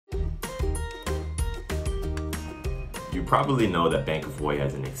probably know that Bank of Hawaii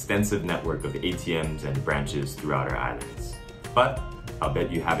has an extensive network of ATMs and branches throughout our islands. But I'll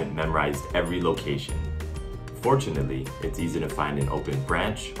bet you haven't memorized every location. Fortunately, it's easy to find an open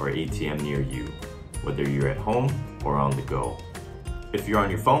branch or ATM near you, whether you're at home or on the go. If you're on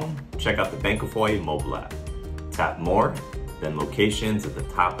your phone, check out the Bank of Hawaii mobile app. Tap More, then Locations at the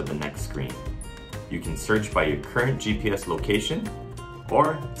top of the next screen. You can search by your current GPS location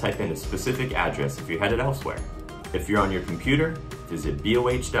or type in a specific address if you're headed elsewhere. If you're on your computer, visit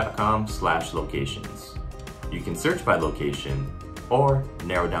boh.com/locations. You can search by location or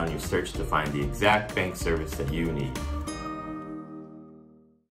narrow down your search to find the exact bank service that you need.